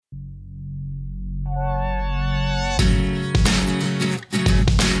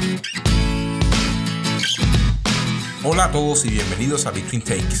Hola a todos y bienvenidos a Between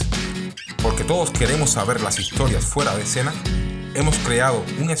Takes. Porque todos queremos saber las historias fuera de escena, hemos creado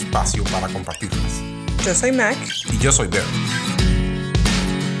un espacio para compartirlas. Yo soy Mac. Y yo soy Bear.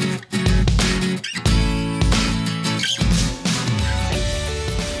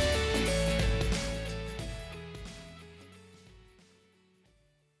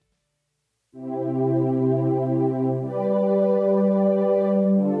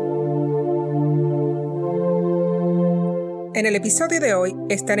 En el episodio de hoy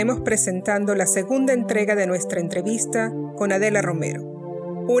estaremos presentando la segunda entrega de nuestra entrevista con Adela Romero,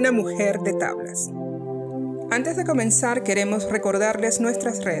 una mujer de tablas. Antes de comenzar, queremos recordarles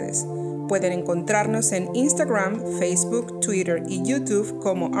nuestras redes. Pueden encontrarnos en Instagram, Facebook, Twitter y YouTube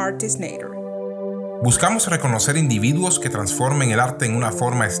como Artistnator. Buscamos reconocer individuos que transformen el arte en una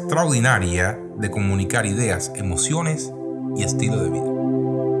forma extraordinaria de comunicar ideas, emociones y estilo de vida.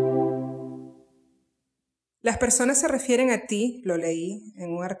 Las personas se refieren a ti, lo leí en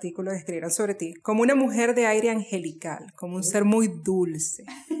un artículo que escribieron sobre ti, como una mujer de aire angelical, como un ser muy dulce.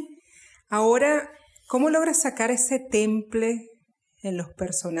 Ahora, ¿cómo logras sacar ese temple en los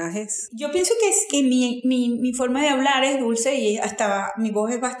personajes? Yo pienso que mi forma de hablar es dulce y hasta mi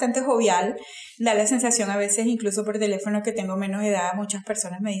voz es bastante jovial. Da la sensación a veces, incluso por teléfono, que tengo menos edad. Muchas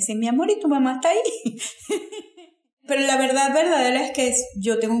personas me dicen, mi amor, ¿y tu mamá está ahí? Pero la verdad verdadera es que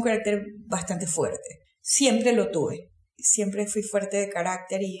yo tengo un carácter bastante fuerte. Siempre lo tuve. Siempre fui fuerte de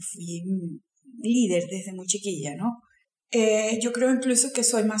carácter y fui líder desde muy chiquilla, ¿no? Yo creo incluso que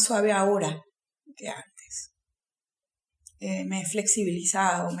soy más suave ahora que antes. Me he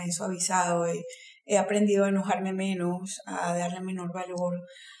flexibilizado, me he suavizado, he aprendido a enojarme menos, a darle menor valor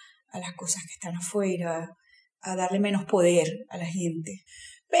a las cosas que están afuera, a darle menos poder a la gente.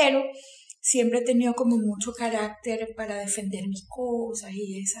 Pero siempre he tenido como mucho carácter para defender mis cosas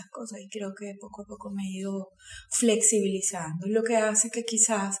y esas cosas, y creo que poco a poco me he ido flexibilizando, lo que hace que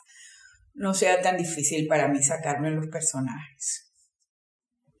quizás no sea tan difícil para mí sacarme los personajes.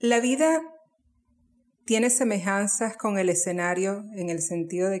 La vida tiene semejanzas con el escenario en el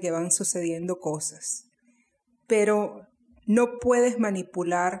sentido de que van sucediendo cosas, pero no puedes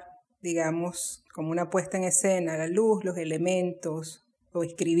manipular, digamos, como una puesta en escena, la luz, los elementos, o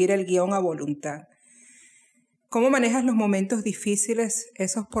escribir el guión a voluntad. ¿Cómo manejas los momentos difíciles,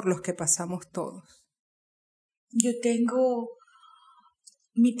 esos por los que pasamos todos? Yo tengo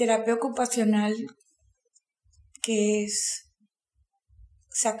mi terapia ocupacional, que es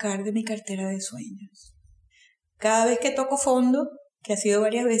sacar de mi cartera de sueños. Cada vez que toco fondo, que ha sido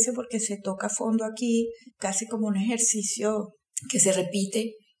varias veces porque se toca fondo aquí, casi como un ejercicio que se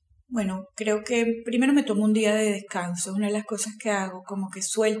repite. Bueno, creo que primero me tomo un día de descanso, es una de las cosas que hago, como que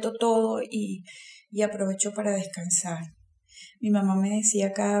suelto todo y aprovecho para descansar. Mi mamá me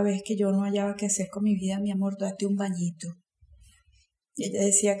decía cada vez que yo no hallaba qué hacer con mi vida, mi amor, date un bañito. Y ella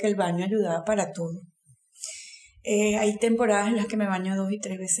decía que el baño ayudaba para todo. Hay temporadas en las que me baño 2 y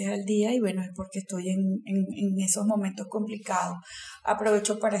 3 veces al día y bueno, es porque estoy en esos momentos complicados.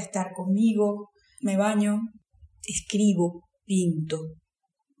 Aprovecho para estar conmigo, me baño, escribo, pinto.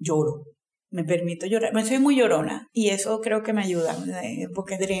 Lloro, me permito llorar. Soy muy llorona y eso creo que me ayuda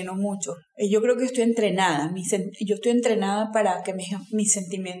porque dreno mucho. Yo creo que estoy entrenada, yo estoy entrenada para que mis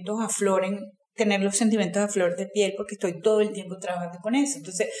sentimientos afloren, tener los sentimientos a flor de piel porque estoy todo el tiempo trabajando con eso.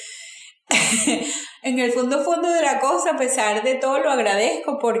 Entonces, en el fondo de la cosa, a pesar de todo, lo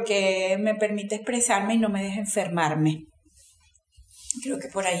agradezco porque me permite expresarme y no me deja enfermarme. Creo que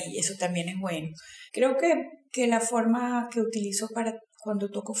por ahí eso también es bueno. Creo que la forma que utilizo para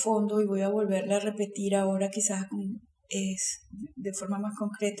cuando toco fondo, y voy a volverla a repetir ahora quizás es de forma más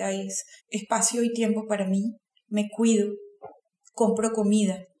concreta, es espacio y tiempo para mí. Me cuido, compro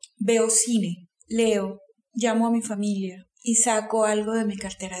comida, veo cine, leo, llamo a mi familia y saco algo de mi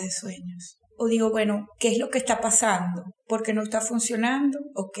cartera de sueños. O digo, bueno, ¿qué es lo que está pasando? ¿Por qué no está funcionando?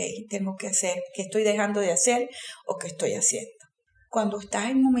 Ok, tengo que hacer, ¿qué estoy dejando de hacer o qué estoy haciendo? Cuando estás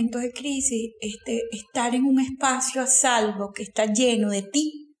en momentos de crisis, estar en un espacio a salvo que está lleno de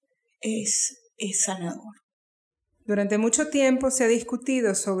ti es sanador. Durante mucho tiempo se ha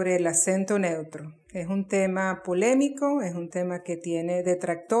discutido sobre el acento neutro. Es un tema polémico, es un tema que tiene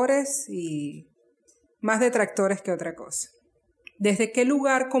detractores y más detractores que otra cosa. ¿Desde qué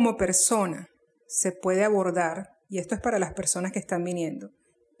lugar como persona se puede abordar, y esto es para las personas que están viniendo,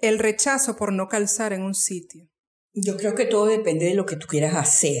 el rechazo por no calzar en un sitio? Yo creo que todo depende de lo que tú quieras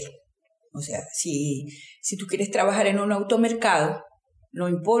hacer. O sea, si tú quieres trabajar en un automercado, no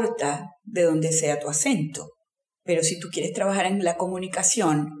importa de dónde sea tu acento. Pero si tú quieres trabajar en la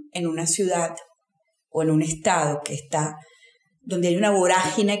comunicación en una ciudad o en un estado que está donde hay una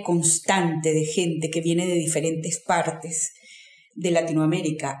vorágine constante de gente que viene de diferentes partes de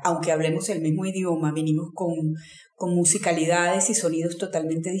Latinoamérica, aunque hablemos el mismo idioma, venimos con musicalidades y sonidos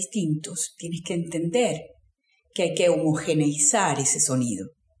totalmente distintos, tienes que entender que hay que homogeneizar ese sonido.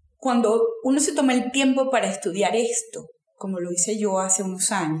 Cuando uno se toma el tiempo para estudiar esto, como lo hice yo hace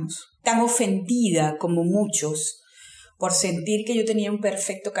unos años, tan ofendida como muchos por sentir que yo tenía un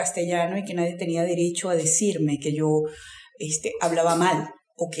perfecto castellano y que nadie tenía derecho a decirme que yo hablaba mal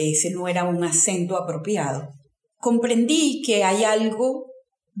o que ese no era un acento apropiado, comprendí que hay algo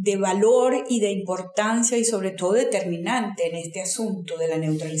de valor y de importancia y sobre todo determinante en este asunto de la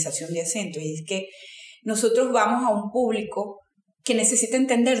neutralización de acento, y es que nosotros vamos a un público que necesita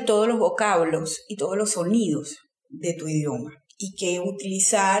entender todos los vocablos y todos los sonidos de tu idioma, y que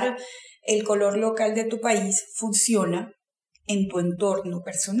utilizar el color local de tu país funciona en tu entorno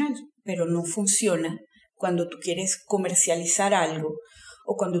personal, pero no funciona cuando tú quieres comercializar algo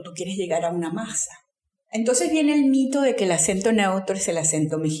o cuando tú quieres llegar a una masa. Entonces viene el mito de que el acento neutro es el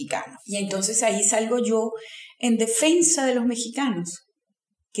acento mexicano. Y entonces ahí salgo yo en defensa de los mexicanos.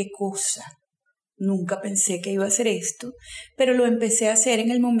 ¿Qué cosa? Nunca pensé que iba a hacer esto, pero lo empecé a hacer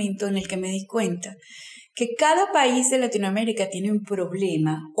en el momento en el que me di cuenta que cada país de Latinoamérica tiene un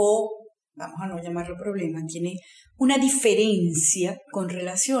problema, o vamos a no llamarlo problema, tiene una diferencia con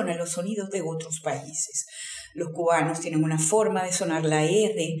relación a los sonidos de otros países. Los cubanos tienen una forma de sonar la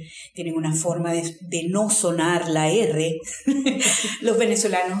R, tienen una forma de no sonar la R. Los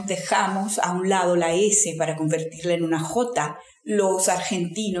venezolanos dejamos a un lado la S para convertirla en una J. Los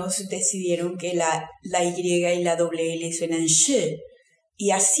argentinos decidieron que la Y y la doble L suenan sh.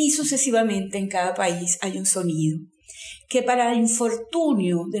 Y así sucesivamente en cada país hay un sonido que, para el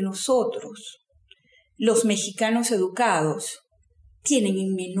infortunio de nosotros, los mexicanos educados tienen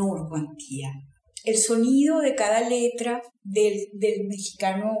en menor cuantía. El sonido de cada letra del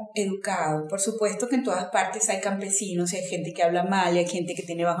mexicano educado. Por supuesto que en todas partes hay campesinos, hay gente que habla mal, hay gente que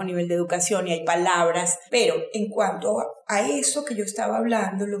tiene bajo nivel de educación y hay palabras, pero en cuanto a eso que yo estaba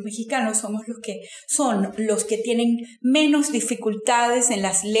hablando, los mexicanos son los que tienen menos dificultades en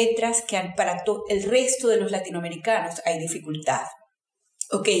las letras que para el resto de los latinoamericanos hay dificultad.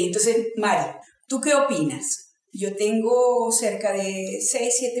 Ok, entonces, Mari, ¿tú qué opinas? Yo tengo cerca de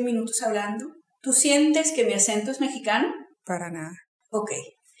 6-7 minutos hablando. ¿Tú sientes que mi acento es mexicano? Para nada. Ok.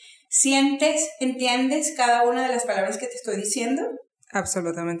 ¿Entiendes cada una de las palabras que te estoy diciendo?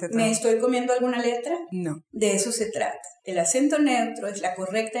 Absolutamente todo. ¿Me estoy comiendo alguna letra? No. De eso se trata. El acento neutro es la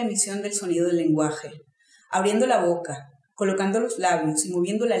correcta emisión del sonido del lenguaje, abriendo la boca, colocando los labios y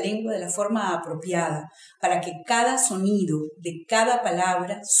moviendo la lengua de la forma apropiada para que cada sonido de cada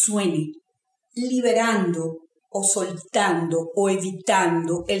palabra suene, liberando o soltando o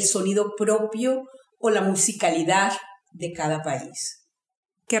evitando el sonido propio o la musicalidad de cada país.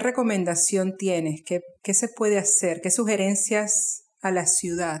 ¿Qué recomendación tienes? ¿Qué se puede hacer? ¿Qué sugerencias a la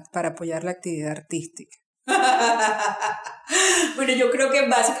ciudad para apoyar la actividad artística? Bueno, yo creo que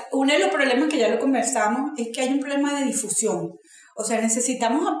uno de los problemas que ya lo conversamos es que hay un problema de difusión. O sea,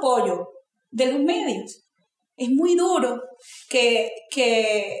 necesitamos apoyo de los medios. Es muy duro que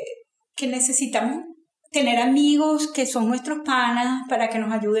necesitamos tener amigos que son nuestros panas para que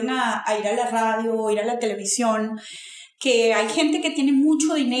nos ayuden a ir a la radio o ir a la televisión, que hay gente que tiene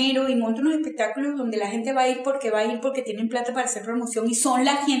mucho dinero y monta unos espectáculos donde la gente va a ir porque tienen plata para hacer promoción, y son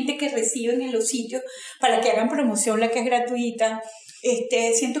la gente que reciben en los sitios para que hagan promoción, la que es gratuita.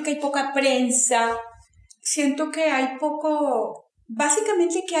 Siento que hay poca prensa, siento que hay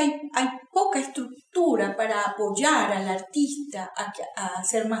básicamente que hay poca estructura para apoyar al artista a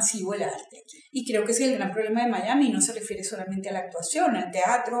hacer masivo el arte. Y creo que ese es el gran problema de Miami. No se refiere solamente a la actuación, al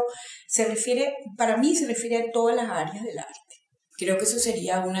teatro, para mí se refiere a todas las áreas del arte. Creo que eso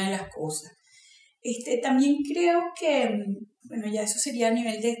sería una de las cosas. También creo que, bueno, ya eso sería a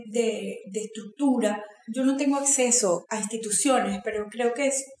nivel de estructura. Yo no tengo acceso a instituciones, pero creo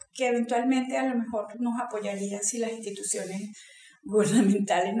que eventualmente a lo mejor nos apoyaría si las instituciones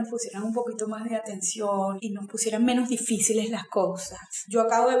gubernamentales nos pusieran un poquito más de atención y nos pusieran menos difíciles las cosas. Yo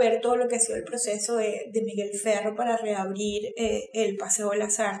acabo de ver todo lo que ha sido el proceso de Miguel Ferro para reabrir el Paseo de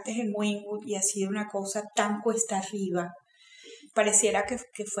las Artes en Wynwood, y ha sido una cosa tan cuesta arriba. Pareciera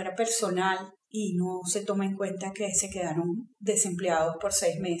que fuera personal y no se toma en cuenta que se quedaron desempleados por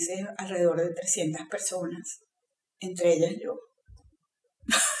 6 meses alrededor de 300 personas, entre ellas yo.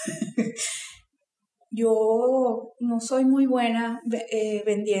 Yo no soy muy buena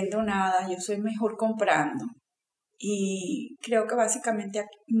vendiendo nada, yo soy mejor comprando. Y creo que básicamente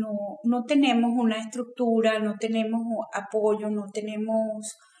no tenemos una estructura, no tenemos apoyo, no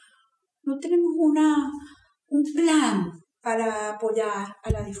tenemos un plan para apoyar a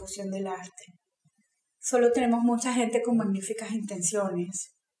la difusión del arte. Solo tenemos mucha gente con magníficas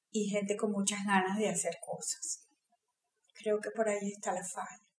intenciones y gente con muchas ganas de hacer cosas. Creo que por ahí está la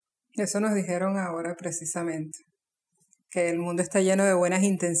falla. Eso nos dijeron ahora precisamente, que el mundo está lleno de buenas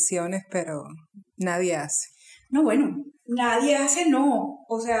intenciones, pero nadie hace. No, bueno, nadie hace no.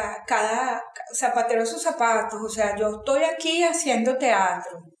 O sea, cada zapatero sus zapatos. O sea, yo estoy aquí haciendo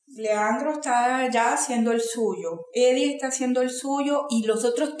teatro. Leandro está ya haciendo el suyo. Eddie está haciendo el suyo y los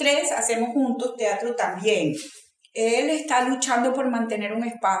otros 3 hacemos juntos teatro también. Él está luchando por mantener un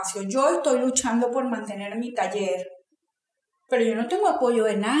espacio. Yo estoy luchando por mantener mi taller. Pero yo no tengo apoyo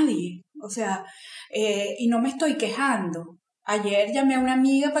de nadie. O sea, y no me estoy quejando. Ayer llamé a una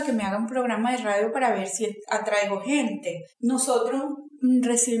amiga para que me haga un programa de radio para ver si atraigo gente. Nosotros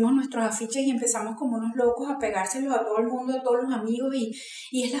recibimos nuestros afiches y empezamos como unos locos a pegárselos a todo el mundo, a todos los amigos,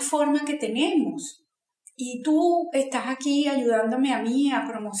 y es la forma que tenemos. Y tú estás aquí ayudándome a mí a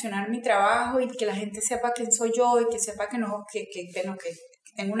promocionar mi trabajo y que la gente sepa quién soy yo y que sepa que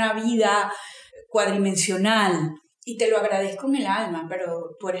tengo una vida cuadridimensional. Y te lo agradezco en el alma,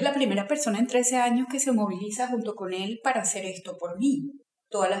 pero tú eres la primera persona en 13 años que se moviliza junto con él para hacer esto por mí.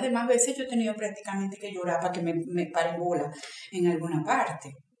 Todas las demás veces yo he tenido prácticamente que llorar para que me paren bola en alguna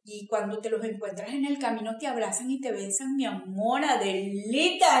parte. Y cuando te los encuentras en el camino te abrazan y te besan, mi amor,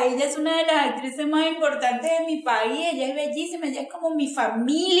 Adelita. Ella es una de las actrices más importantes de mi país. Ella es bellísima, ella es como mi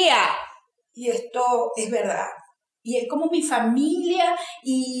familia. Y esto es verdad. Y es como mi familia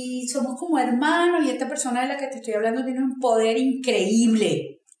y somos como hermanos y esta persona de la que te estoy hablando tiene un poder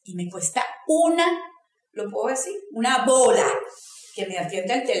increíble. Y me cuesta lo puedo decir, una bola que me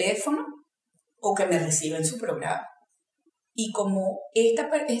atienda el teléfono o que me reciba en su programa. Y como esta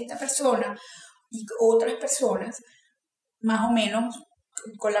persona y otras personas, más o menos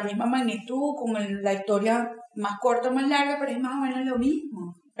con la misma magnitud, con la historia más corta o más larga, pero es más o menos lo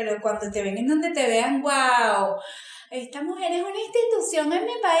mismo. Pero cuando te ven en donde te vean, wow, esta mujer es una institución en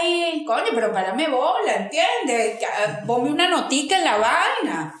mi país. Coño, pero párame bola, ¿entiendes? Ponme una notica en la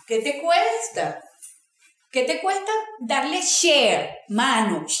vaina. ¿Qué te cuesta? ¿Qué te cuesta darle share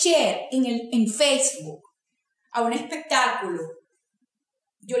en Facebook a un espectáculo?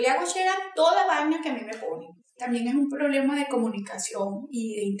 Yo le hago share a toda vaina que a mí me ponen. También es un problema de comunicación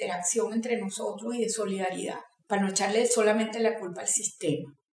y de interacción entre nosotros y de solidaridad, para no echarle solamente la culpa al sistema.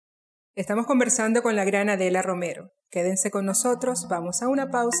 Estamos conversando con la gran Adela Romero. Quédense con nosotros, vamos a una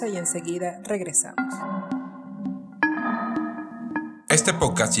pausa y enseguida regresamos. Este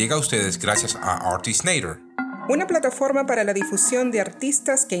podcast llega a ustedes gracias a Artistnator, una plataforma para la difusión de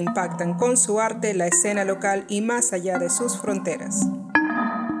artistas que impactan con su arte la escena local y más allá de sus fronteras.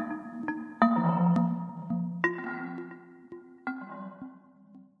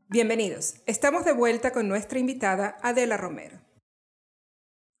 Bienvenidos. Estamos de vuelta con nuestra invitada Adela Romero.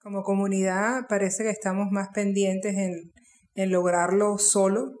 Como comunidad parece que estamos más pendientes en lograrlo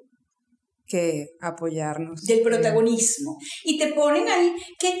solo que apoyarnos. Del protagonismo. Y te ponen ahí,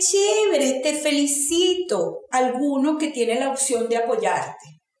 qué chévere, te felicito. Alguno que tiene la opción de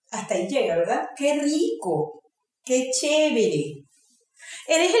apoyarte. Hasta ahí llega, ¿verdad? Qué rico, qué chévere.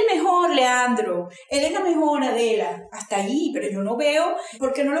 Eres el mejor, Leandro. Eres la mejor, Adela. Hasta ahí, pero yo no veo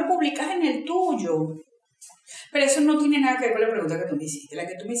por qué no lo publicas en el tuyo. Pero eso no tiene nada que ver con la pregunta que tú me hiciste. La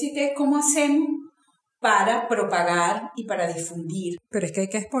que tú me hiciste es cómo hacemos para propagar y para difundir. Pero es que hay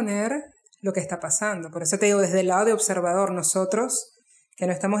que exponer lo que está pasando. Por eso te digo, desde el lado de observador, nosotros que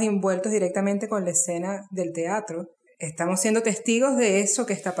no estamos envueltos directamente con la escena del teatro, estamos siendo testigos de eso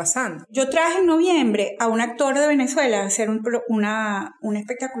que está pasando. Yo traje en noviembre a un actor de Venezuela a hacer un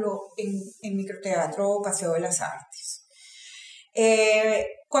espectáculo en Microteatro Paseo de las Artes.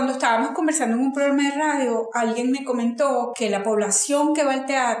 Cuando estábamos conversando en un programa de radio, alguien me comentó que la población que va al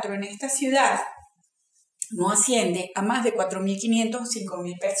teatro en esta ciudad no asciende a más de 4.500 o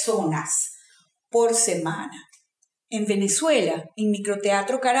 5.000 personas por semana. En Venezuela, en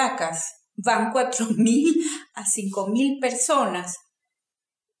Microteatro Caracas, van 4.000 a 5.000 personas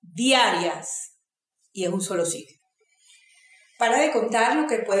diarias y es un solo sitio. Para de contar lo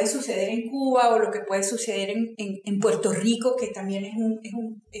que puede suceder en Cuba o lo que puede suceder en Puerto Rico, que también es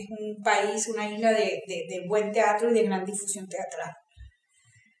un país, una isla de buen teatro y de gran difusión teatral.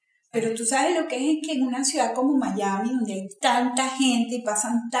 Pero tú sabes lo que es que en una ciudad como Miami, donde hay tanta gente y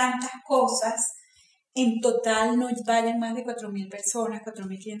pasan tantas cosas, en total no vayan más de 4.000 personas,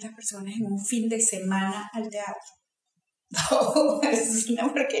 4.500 personas en un fin de semana al teatro. No, eso es una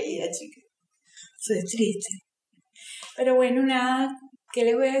porquería, chicas. Eso es triste. Pero bueno, nada, ¿qué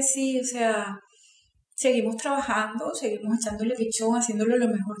les voy a decir? O sea, seguimos trabajando, seguimos echándole pichón, haciéndolo lo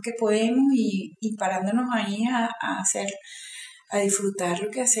mejor que podemos y parándonos ahí a disfrutar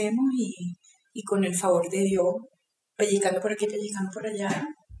lo que hacemos y con el favor de Dios, pellizcando por aquí, pellizcando por allá,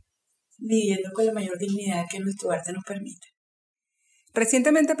 viviendo con la mayor dignidad que nuestro arte nos permite.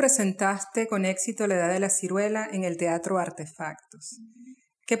 Recientemente presentaste con éxito La Edad de la Ciruela en el Teatro Artefactos.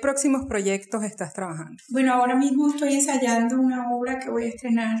 ¿Qué próximos proyectos estás trabajando? Bueno, ahora mismo estoy ensayando una obra que voy a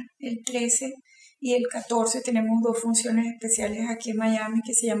estrenar el 13 y el 14. Tenemos 2 funciones especiales aquí en Miami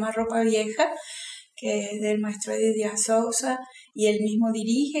que se llama Ropa Vieja, que es del maestro Eddie Díaz Sousa, y él mismo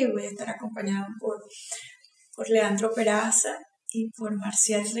dirige, y voy a estar acompañado por Leandro Peraza y por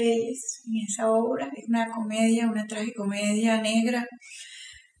Marcial Reyes en esa obra. Es una comedia, una tragicomedia negra,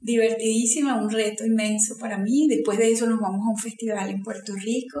 divertidísima, un reto inmenso para mí. Después de eso nos vamos a un festival en Puerto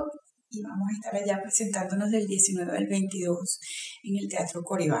Rico y vamos a estar allá presentándonos del 19 al 22 en el Teatro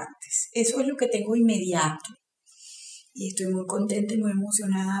Coribantes. Eso es lo que tengo inmediato y estoy muy contenta y muy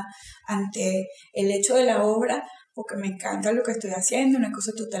emocionada ante el hecho de la obra, porque me encanta lo que estoy haciendo, una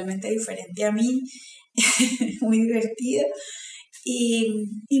cosa totalmente diferente a mí, muy divertida.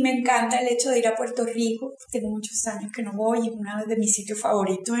 Y me encanta el hecho de ir a Puerto Rico. Tengo muchos años que no voy, es uno de mis sitios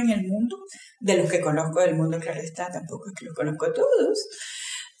favoritos en el mundo, de los que conozco del mundo, claro está, tampoco es que los conozco todos,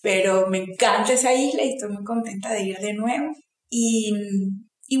 pero me encanta esa isla y estoy muy contenta de ir de nuevo.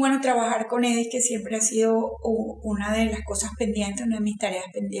 Y bueno, trabajar con Eddie, que siempre ha sido una de las cosas pendientes, una de mis tareas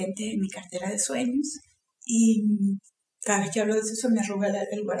pendientes en mi cartera de sueños. Y cada vez que hablo de eso se me arruga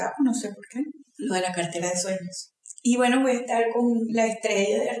el guarapo, no sé por qué, lo de la cartera de sueños. Y bueno, voy a estar con la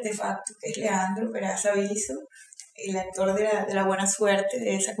estrella de Artefactos, que es Leandro Peraza Viso, el actor de la buena suerte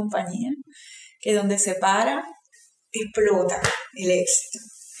de esa compañía, que donde se para, explota el éxito.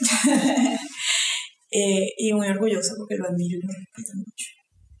 Y muy orgulloso porque lo admiro y lo respeto mucho.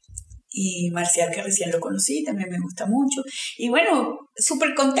 Y Marcial, que recién lo conocí, también me gusta mucho. Y bueno,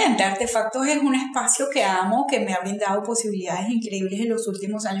 súper contenta. Artefactos es un espacio que amo, que me ha brindado posibilidades increíbles en los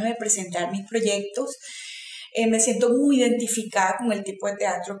últimos años de presentar mis proyectos. Me siento muy identificada con el tipo de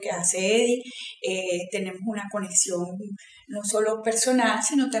teatro que hace Eddie. Tenemos una conexión no solo personal,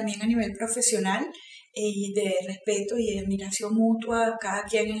 sino también a nivel profesional, de respeto y de admiración mutua, cada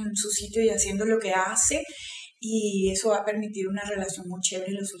quien en su sitio y haciendo lo que hace. Y eso ha permitido una relación muy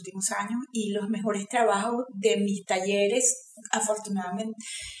chévere en los últimos años y los mejores trabajos de mis talleres, afortunadamente,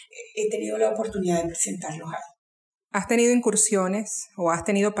 he tenido la oportunidad de presentarlos ahí. ¿Has tenido incursiones o has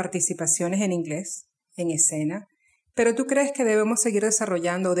tenido participaciones en inglés, en escena? ¿Pero tú crees que debemos seguir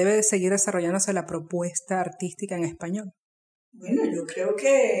desarrollando o debe de seguir desarrollándose la propuesta artística en español? Bueno, yo creo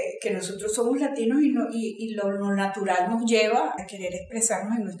que nosotros somos latinos y lo natural nos lleva a querer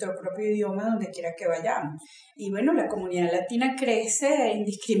expresarnos en nuestro propio idioma donde quiera que vayamos. Y bueno, la comunidad latina crece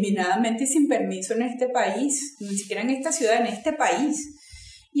indiscriminadamente y sin permiso en este país, ni siquiera en esta ciudad, en este país.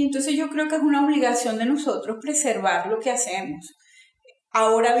 Y entonces yo creo que es una obligación de nosotros preservar lo que hacemos.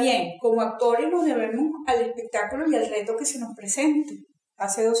 Ahora bien, como actores nos debemos al espectáculo y al reto que se nos presente.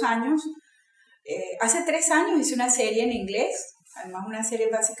 Hace 3 años hice una serie en inglés, además una serie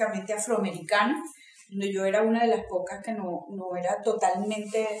básicamente afroamericana, donde yo era una de las pocas que no era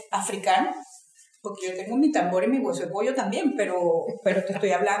totalmente africana, porque yo tengo mi tambor y mi hueso de pollo también, pero te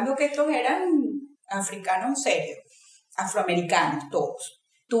estoy hablando que estos eran africanos serios, afroamericanos todos.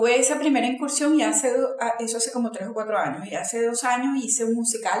 Tuve esa primera incursión y eso hace como 3 o 4 años, y hace 2 años hice un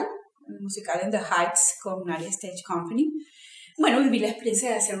musical en The Heights con Aria Stage Company. Bueno, viví la experiencia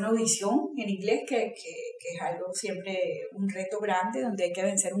de hacer una audición en inglés, que es algo siempre un reto grande, donde hay que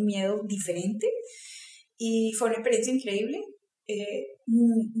vencer un miedo diferente. Y fue una experiencia increíble,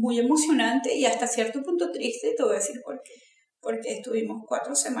 muy emocionante y hasta cierto punto triste, te voy a decir por qué. Porque estuvimos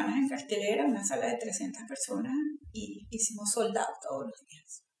 4 semanas en cartelera, una sala de 300 personas, y hicimos sold out todos los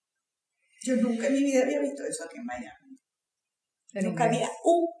días. Yo nunca en mi vida había visto eso aquí en Miami. Nunca había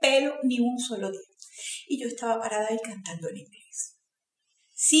un pelo ni un solo día. Y yo estaba parada ahí cantando en inglés.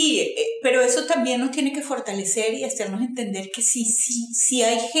 Sí, pero eso también nos tiene que fortalecer y hacernos entender que sí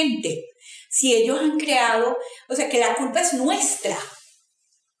hay gente. Si ellos han creado, o sea, que la culpa es nuestra.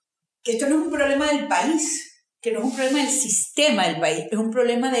 Que esto no es un problema del país, que no es un problema del sistema del país, es un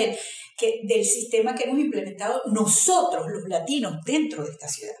problema del sistema que hemos implementado nosotros, los latinos, dentro de esta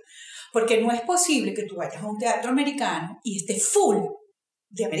ciudad. Porque no es posible que tú vayas a un teatro americano y esté full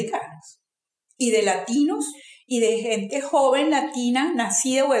de americanos y de latinos y de gente joven latina,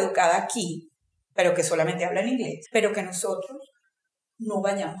 nacida o educada aquí, pero que solamente hablan inglés, pero que nosotros no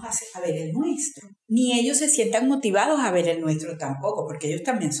vayamos a ver el nuestro. Ni ellos se sientan motivados a ver el nuestro tampoco, porque ellos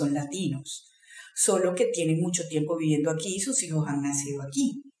también son latinos, solo que tienen mucho tiempo viviendo aquí y sus hijos han nacido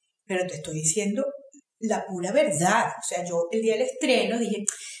aquí. Pero te estoy diciendo la pura verdad. O sea, yo el día del estreno dije,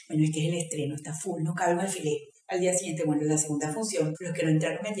 bueno, es que es el estreno, está full, no cabe un alfiler. Al día siguiente, bueno, la segunda función, los que no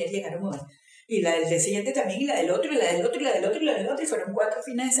entraron ayer llegaron hoy. Y la del día siguiente también, y la del otro, y la del otro, y la del otro, y la del otro, y fueron 4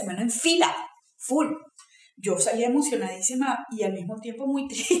 fines de semana en fila, full. Yo salía emocionadísima y al mismo tiempo muy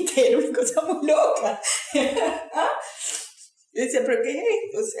triste, era una cosa muy loca. Yo decía, ¿pero qué es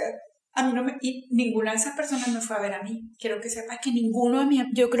esto? O sea, a mí no me... Y ninguna de esas personas me fue a ver a mí. Quiero que sepas que ninguno de mis...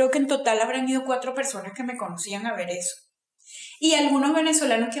 Yo creo que en total habrán ido 4 personas que me conocían a ver eso. Y algunos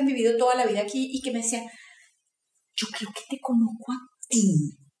venezolanos que han vivido toda la vida aquí y que me decían, yo creo que te conozco a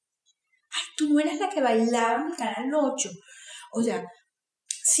ti. Ay, tú no eras la que bailaba en el Canal 8. O sea,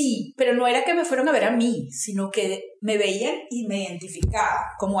 sí, pero no era que me fueron a ver a mí, sino que me veían y me identificaban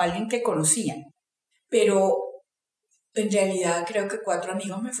como alguien que conocían. Pero en realidad creo que 4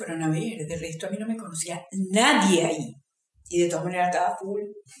 amigos me fueron a ver. De resto a mí no me conocía nadie ahí. Y de todas maneras estaba full.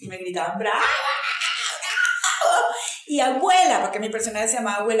 Y me gritaban, ¡brava! Y abuela, porque mi personaje se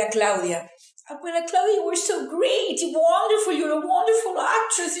llamaba Abuela Claudia. Abuela Claudia, you were so great, you're wonderful, you're a wonderful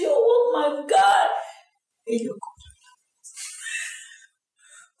actress, oh my God. Y yo,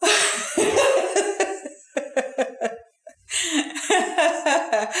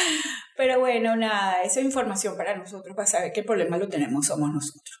 pero bueno, nada, esa es información para nosotros, para saber que el problema lo tenemos, somos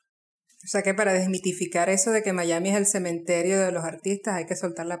nosotros. O sea que para desmitificar eso de que Miami es el cementerio de los artistas hay que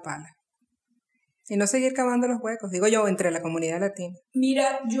soltar la pala. Y no seguir cavando los huecos, digo yo, entre la comunidad latina.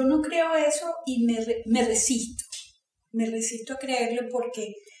 Mira, yo no creo eso y me resisto. Me resisto a creerlo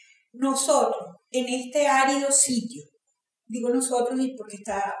porque nosotros, en este árido sitio, digo nosotros y porque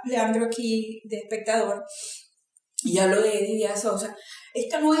está Leandro aquí de espectador, y hablo de Eddie Díaz Sousa,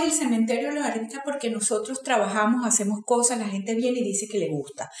 esto no es el cementerio de los artistas porque nosotros trabajamos, hacemos cosas, la gente viene y dice que le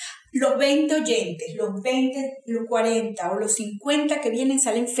gusta. Los 20 oyentes, los 20, los 40 o los 50 que vienen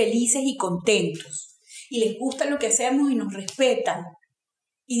salen felices y contentos y les gusta lo que hacemos y nos respetan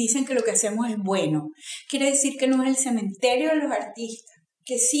y dicen que lo que hacemos es bueno. Quiere decir que no es el cementerio de los artistas,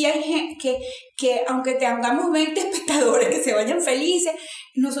 que sí hay gente, que aunque tengamos 20 espectadores que se vayan felices,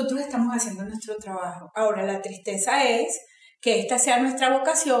 nosotros estamos haciendo nuestro trabajo. Ahora la tristeza es que esta sea nuestra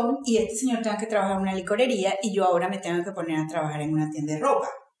vocación y este señor tenga que trabajar en una licorería y yo ahora me tenga que poner a trabajar en una tienda de ropa,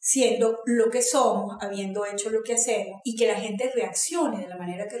 siendo lo que somos, habiendo hecho lo que hacemos y que la gente reaccione de la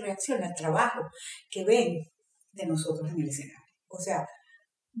manera que reacciona al trabajo que ven de nosotros en el escenario. O sea,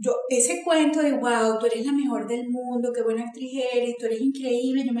 yo ese cuento de wow, tú eres la mejor del mundo, qué buena actriz eres, tú eres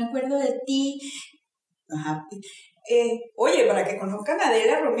increíble, yo me acuerdo de ti. Ajá. Oye, para que conozcan a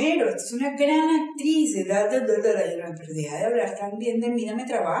Adela Romero, esta es una gran actriz, pero deja de hablar tan bien de mí, dame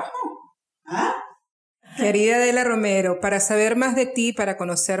trabajo. ¿Ah? Querida Adela Romero, para saber más de ti, para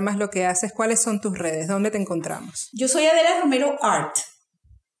conocer más lo que haces, ¿cuáles son tus redes? ¿Dónde te encontramos? Yo soy Adela Romero Art,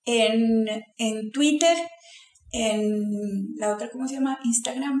 en Twitter, en la otra, ¿cómo se llama?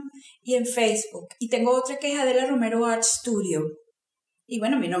 Instagram y en Facebook. Y tengo otra que es Adela Romero Art Studio. Y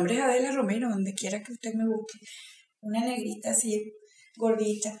bueno, mi nombre es Adela Romero, donde quiera que usted me busque. Una negrita así,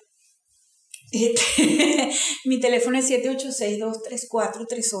 gordita. Mi teléfono es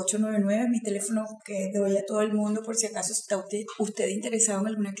 786-234-3899, mi teléfono que doy a todo el mundo por si acaso está usted interesado en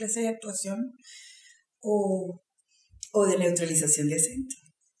alguna clase de actuación o de neutralización de acento.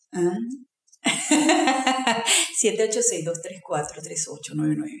 ¿Ah?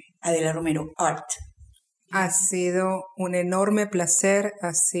 786-234-3899, Adela Romero Art. Ha sido un enorme placer,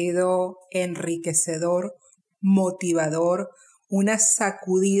 ha sido enriquecedor, motivador, una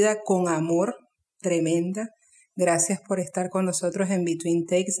sacudida con amor tremenda. Gracias por estar con nosotros en Between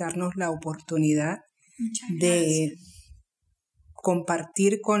Takes, darnos la oportunidad de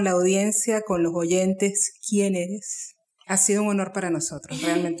compartir con la audiencia, con los oyentes, quién eres. Ha sido un honor para nosotros,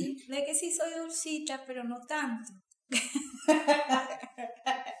 realmente. De que sí soy dulcita, pero no tanto.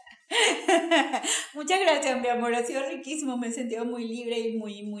 Muchas gracias, mi amor, ha sido riquísimo, me he sentido muy libre y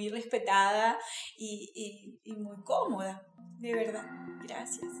muy respetada y muy cómoda, de verdad,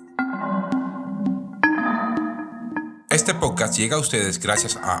 gracias. Este podcast llega a ustedes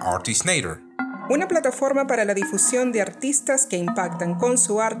gracias a Artistnator, una plataforma para la difusión de artistas que impactan con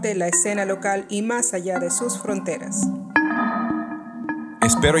su arte la escena local y más allá de sus fronteras.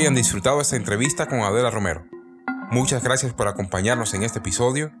 Espero hayan disfrutado esta entrevista con Adela Romero. Muchas gracias por acompañarnos en este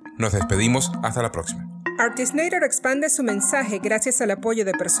episodio. Nos despedimos hasta la próxima. Artistnator expande su mensaje gracias al apoyo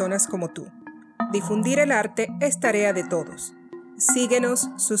de personas como tú. Difundir el arte es tarea de todos. Síguenos,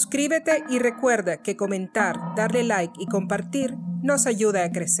 suscríbete y recuerda que comentar, darle like y compartir nos ayuda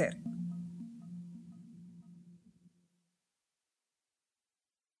a crecer.